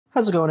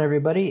How's it going,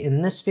 everybody?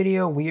 In this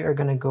video, we are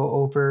going to go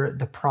over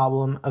the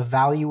problem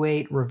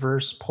evaluate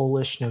reverse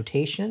Polish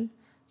notation.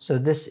 So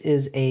this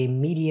is a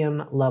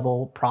medium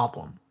level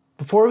problem.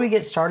 Before we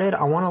get started,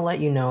 I want to let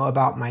you know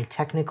about my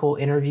technical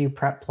interview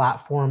prep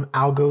platform,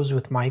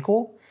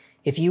 AlgosWithMichael.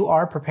 If you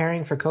are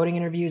preparing for coding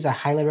interviews, I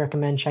highly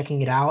recommend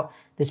checking it out.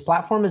 This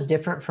platform is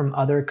different from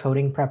other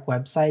coding prep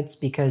websites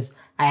because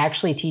I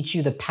actually teach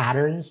you the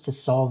patterns to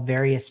solve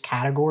various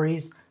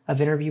categories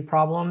of interview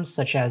problems,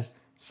 such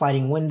as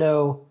sliding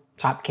window,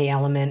 top K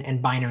element, and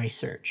binary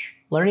search.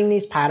 Learning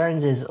these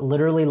patterns is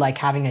literally like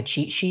having a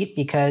cheat sheet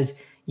because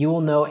you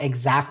will know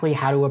exactly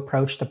how to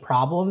approach the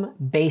problem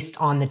based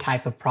on the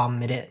type of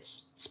problem it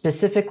is.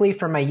 Specifically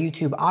for my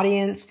YouTube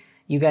audience,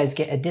 you guys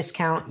get a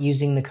discount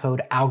using the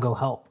code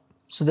ALGOHELP.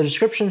 So the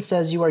description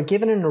says you are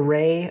given an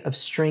array of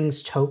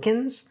strings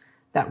tokens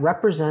that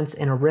represents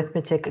an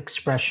arithmetic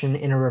expression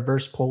in a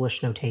reverse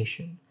Polish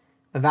notation.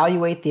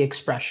 Evaluate the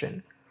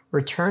expression.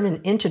 Return an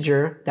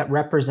integer that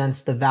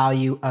represents the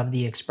value of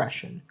the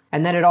expression.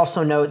 And then it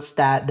also notes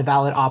that the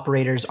valid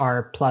operators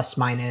are plus,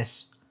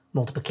 minus,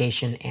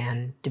 multiplication,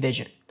 and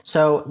division.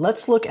 So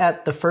let's look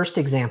at the first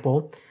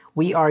example.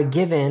 We are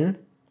given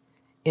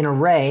an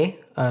array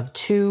of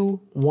 2,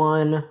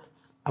 1,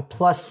 a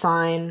plus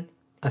sign,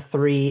 a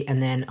 3,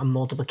 and then a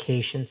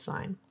multiplication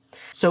sign.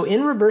 So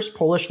in reverse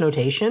Polish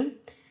notation,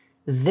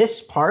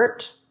 this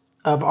part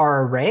of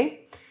our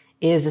array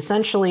is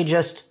essentially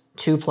just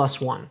 2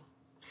 plus 1.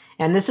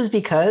 And this is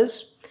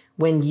because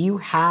when you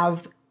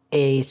have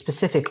a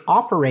specific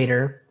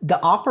operator, the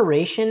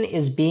operation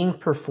is being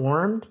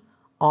performed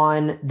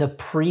on the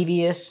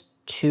previous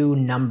two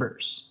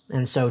numbers.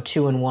 And so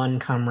 2 and 1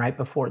 come right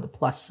before the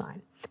plus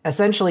sign.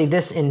 Essentially,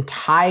 this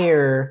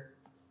entire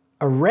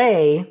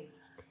array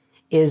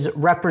is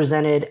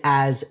represented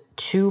as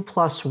 2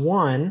 plus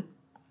 1,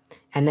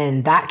 and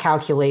then that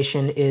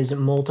calculation is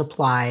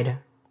multiplied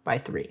by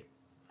 3.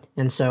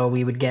 And so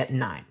we would get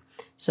 9.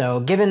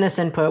 So given this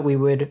input, we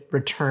would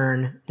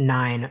return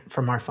 9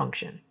 from our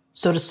function.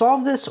 So to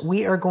solve this,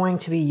 we are going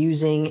to be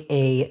using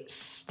a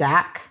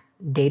stack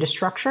data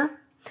structure.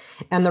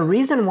 And the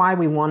reason why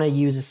we want to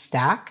use a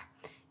stack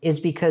is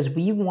because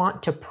we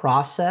want to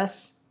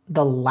process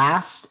the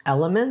last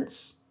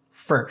elements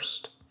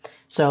first.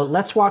 So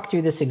let's walk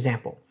through this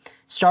example.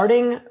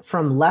 Starting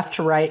from left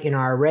to right in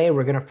our array,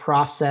 we're going to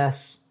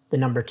process the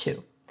number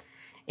 2.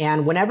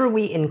 And whenever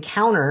we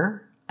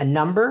encounter a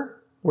number,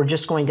 we're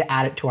just going to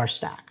add it to our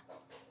stack.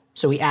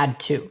 So we add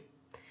 2.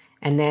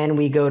 And then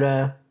we go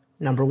to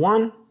number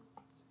 1,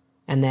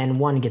 and then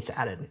 1 gets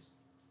added.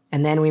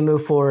 And then we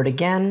move forward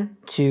again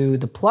to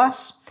the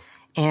plus.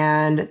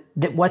 And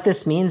what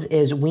this means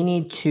is we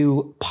need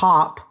to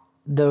pop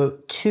the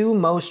 2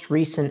 most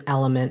recent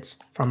elements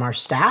from our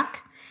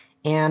stack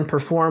and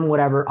perform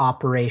whatever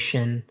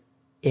operation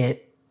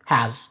it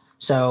has.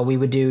 So we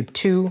would do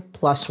 2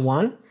 plus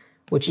 1,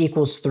 which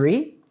equals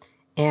 3.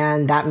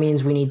 And that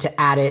means we need to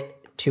add it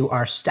to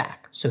our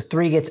stack. So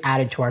 3 gets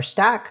added to our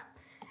stack,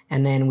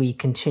 and then we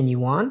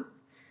continue on.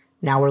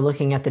 Now we're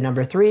looking at the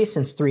number 3.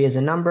 Since 3 is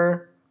a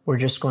number, we're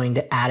just going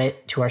to add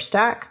it to our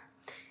stack.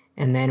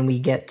 And then we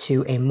get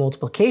to a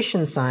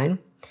multiplication sign,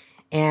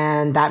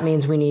 and that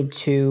means we need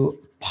to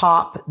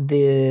pop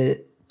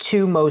the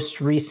 2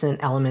 most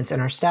recent elements in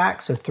our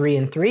stack, so 3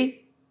 and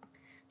 3.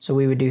 So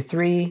we would do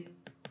 3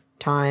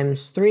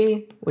 times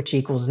 3, which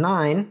equals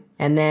 9.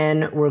 And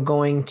then we're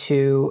going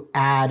to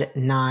add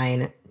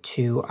 9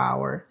 to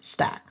our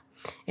stack.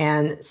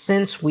 And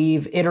since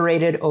we've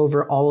iterated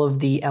over all of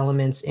the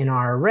elements in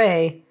our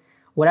array,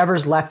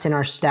 whatever's left in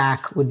our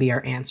stack would be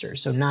our answer.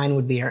 So 9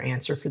 would be our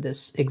answer for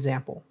this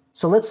example.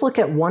 So let's look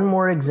at one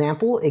more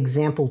example,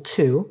 example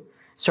 2.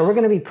 So we're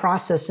going to be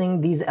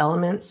processing these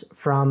elements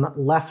from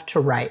left to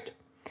right.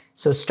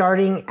 So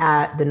starting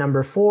at the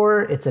number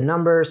 4, it's a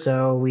number,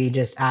 so we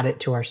just add it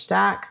to our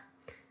stack.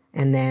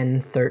 And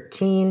then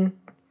 13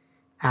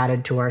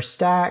 added to our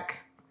stack.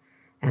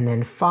 And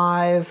then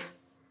 5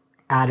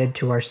 added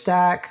to our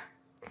stack.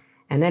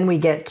 And then we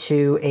get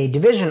to a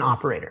division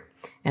operator.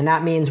 And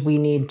that means we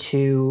need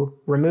to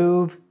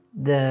remove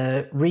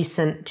the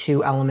recent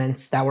 2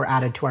 elements that were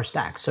added to our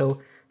stack.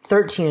 So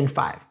 13 and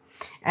 5.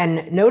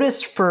 And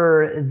notice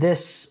for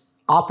this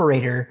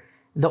operator,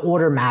 the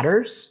order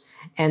matters.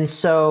 And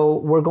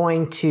so we're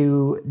going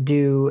to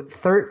do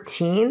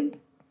 13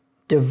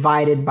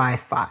 divided by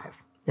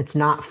 5. It's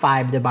not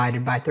 5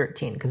 divided by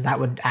 13 because that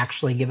would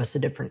actually give us a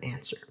different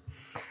answer.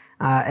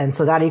 And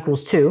so that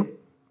equals 2.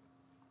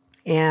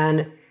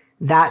 And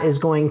that is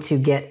going to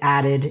get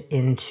added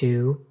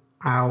into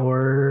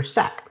our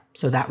stack.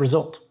 So that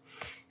result.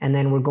 And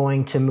then we're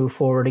going to move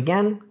forward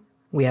again.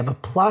 We have a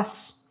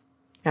plus,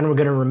 and we're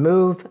going to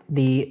remove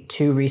the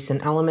 2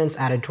 recent elements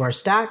added to our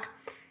stack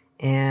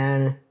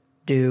and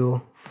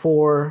do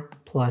 4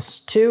 plus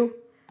 2,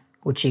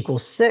 which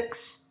equals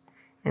 6.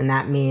 And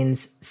that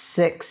means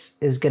 6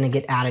 is going to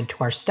get added to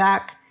our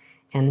stack.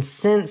 And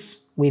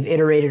since we've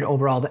iterated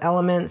over all the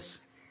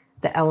elements,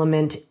 the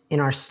element in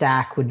our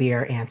stack would be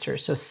our answer,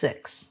 so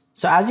 6.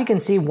 So as you can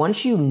see,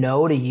 once you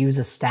know to use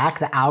a stack,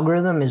 the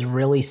algorithm is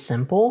really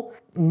simple.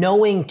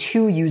 Knowing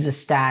to use a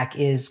stack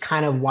is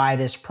kind of why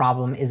this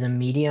problem is a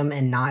medium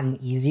and not an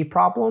easy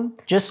problem.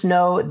 Just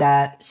know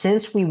that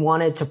since we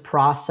wanted to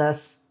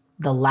process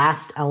the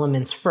last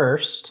elements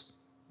first,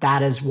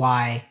 that is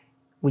why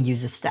we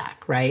use a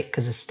stack, right?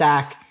 Because a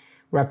stack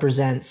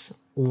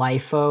represents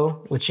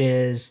LIFO, which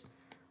is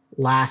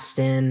last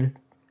in,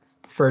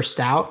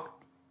 first out,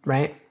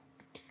 right?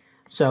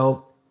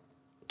 So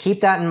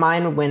keep that in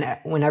mind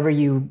whenever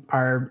you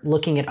are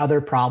looking at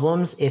other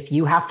problems. If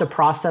you have to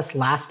process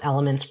last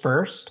elements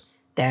first,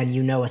 then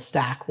you know a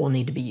stack will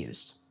need to be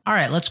used. All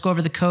right, let's go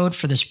over the code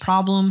for this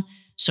problem.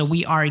 So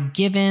we are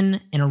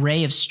given an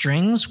array of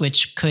strings,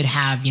 which could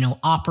have,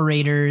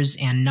 operators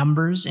and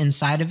numbers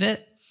inside of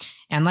it.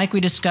 And like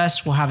we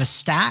discussed, we'll have a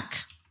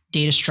stack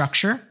data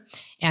structure.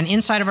 And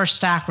inside of our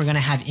stack, we're going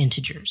to have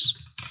integers.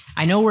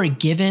 I know we're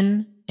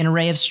given an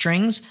array of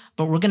strings,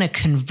 but we're going to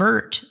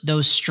convert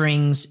those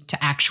strings to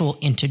actual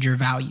integer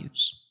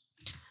values.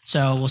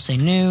 So we'll say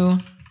new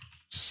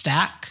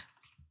stack.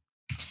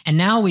 And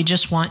now we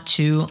just want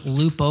to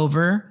loop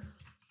over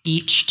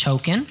each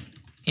token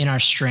in our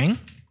string.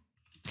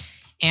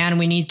 And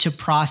we need to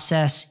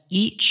process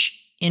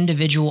each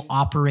individual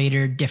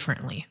operator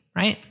differently,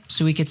 right?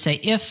 So we could say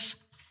if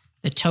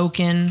the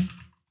token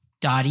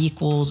dot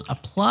equals a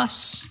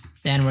plus,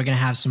 then we're going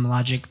to have some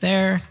logic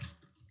there.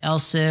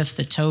 Else if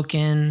the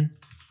token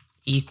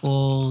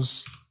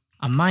equals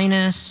a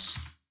minus,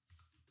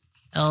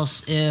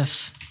 else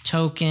if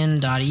token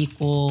dot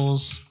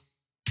equals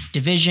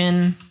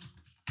division,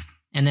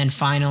 and then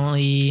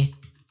finally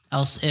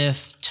else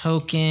if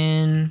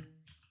token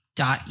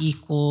dot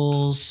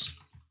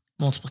equals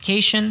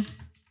multiplication.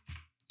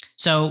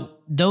 So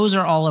those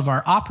are all of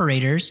our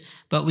operators,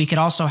 but we could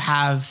also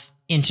have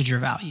integer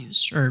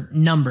values or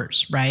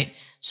numbers, right?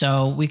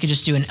 So we could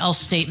just do an else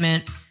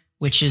statement,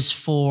 which is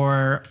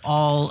for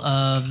all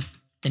of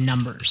the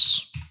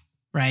numbers,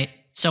 right?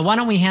 So why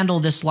don't we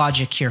handle this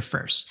logic here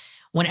first?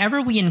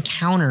 Whenever we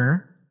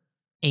encounter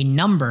a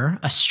number,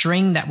 a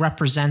string that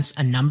represents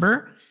a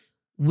number,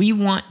 we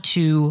want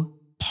to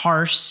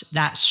parse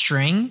that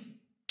string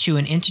to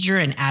an integer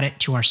and add it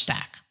to our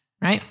stack,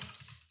 right?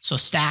 So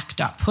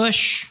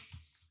stack.push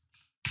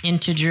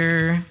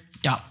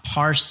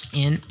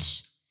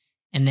integer.parseInt,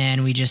 and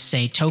then we just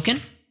say token,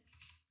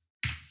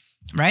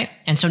 right?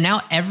 And so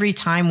now every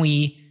time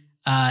we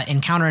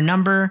encounter a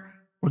number,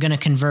 we're going to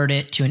convert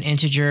it to an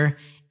integer.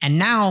 And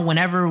now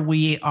whenever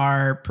we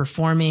are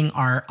performing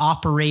our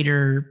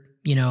operator,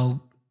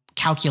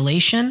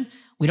 calculation,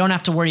 we don't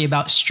have to worry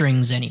about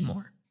strings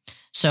anymore.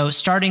 So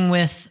starting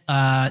with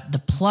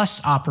the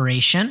plus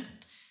operation,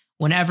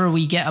 whenever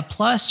we get a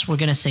plus, we're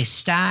going to say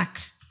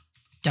stack.push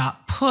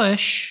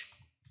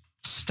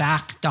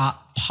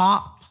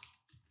stack.pop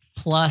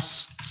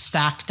plus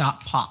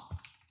stack.pop,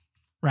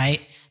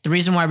 right? The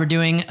reason why we're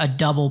doing a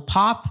double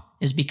pop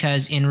is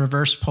because in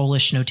reverse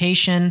Polish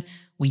notation,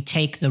 we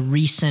take the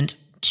recent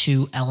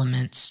two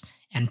elements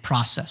and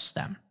process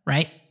them,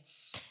 right?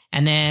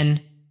 And then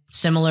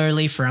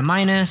similarly for a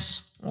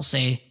minus, we'll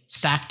say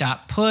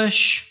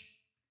stack.push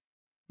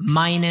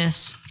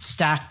minus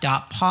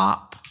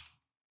stack.pop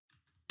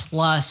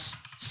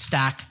plus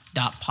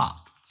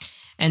stack.pop.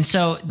 And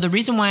so the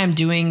reason why I'm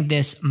doing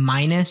this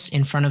minus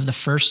in front of the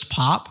first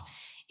pop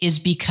is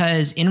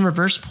because in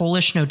reverse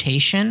Polish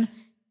notation,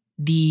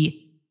 the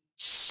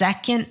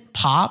second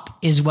pop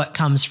is what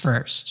comes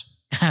first.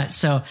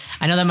 So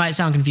I know that might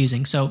sound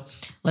confusing. So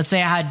let's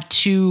say I had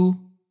 2,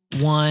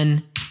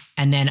 1,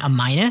 and then a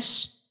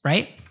minus,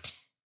 right?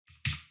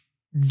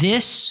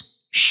 This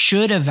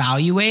should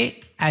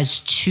evaluate as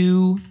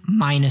 2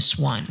 minus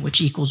 1, which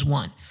equals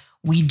 1.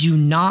 We do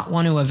not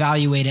want to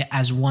evaluate it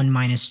as 1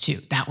 minus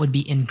 2. That would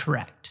be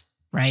incorrect,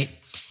 right?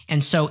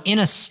 And so in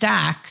a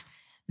stack,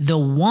 the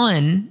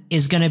 1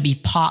 is going to be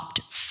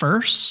popped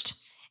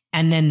first,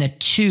 and then the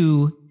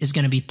 2 is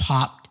going to be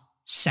popped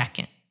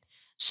second.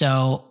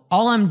 So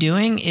all I'm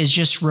doing is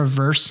just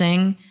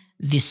reversing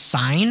the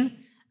sign.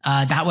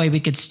 That way we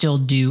could still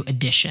do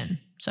addition.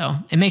 So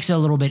it makes it a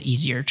little bit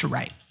easier to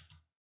write.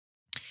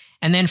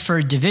 And then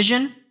for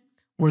division,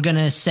 we're going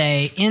to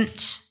say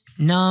int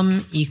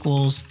num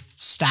equals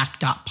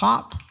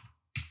stack.pop,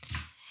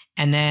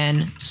 and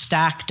then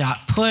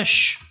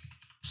stack.push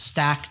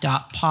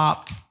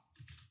stack.pop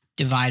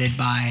divided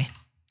by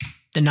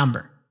the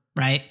number,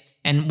 right?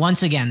 And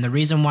once again, the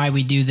reason why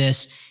we do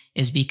this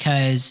is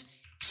because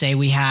say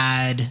we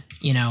had,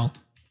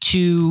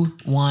 2,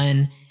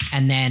 1,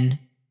 and then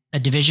a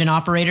division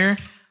operator,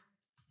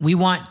 we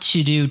want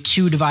to do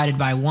 2 divided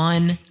by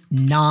 1,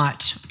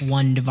 not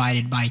 1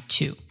 divided by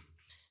 2.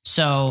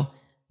 So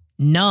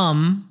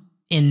num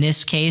in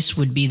this case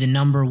would be the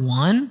number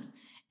 1.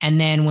 And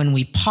then when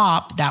we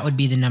pop, that would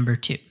be the number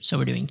 2. So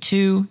we're doing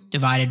 2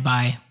 divided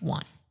by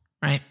 1,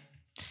 right?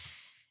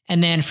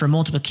 And then for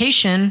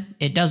multiplication,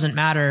 it doesn't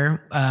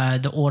matter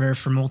the order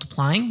for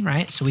multiplying,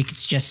 right? So we could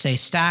just say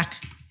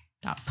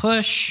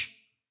stack.push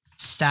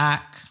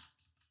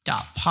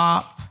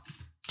stack.pop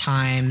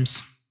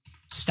times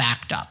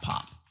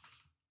stack.pop.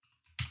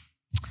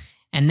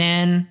 And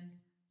then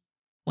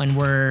when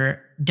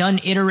we're done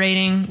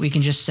iterating, we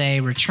can just say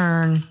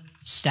return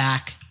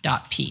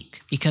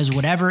stack.peak, because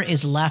whatever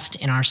is left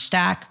in our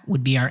stack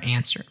would be our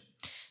answer.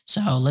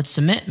 So let's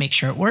submit, make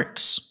sure it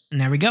works, and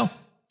there we go.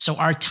 So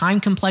our time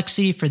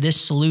complexity for this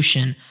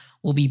solution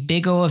will be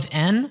big O of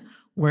n,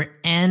 where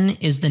n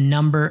is the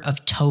number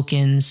of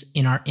tokens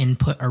in our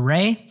input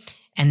array.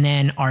 And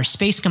then our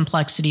space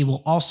complexity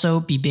will also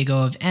be big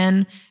O of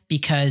n,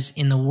 because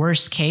in the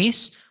worst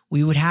case,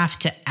 we would have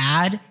to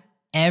add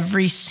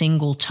every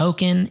single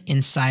token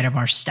inside of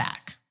our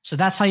stack. So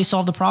that's how you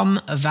solve the problem.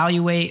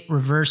 Evaluate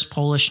reverse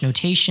Polish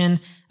notation.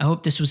 I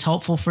hope this was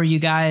helpful for you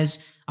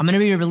guys. I'm going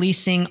to be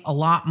releasing a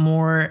lot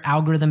more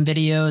algorithm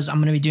videos. I'm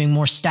going to be doing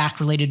more stack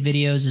related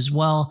videos as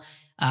well.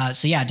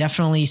 So yeah,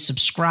 definitely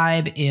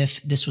subscribe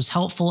if this was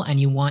helpful and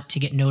you want to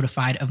get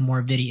notified of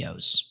more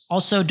videos.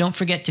 Also, don't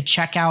forget to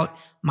check out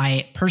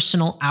my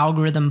personal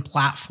algorithm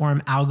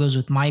platform,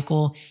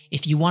 AlgosWithMichael.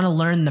 If you want to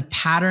learn the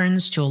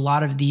patterns to a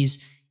lot of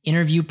these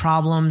interview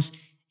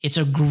problems, it's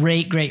a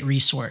great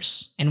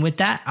resource. And with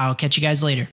that, I'll catch you guys later.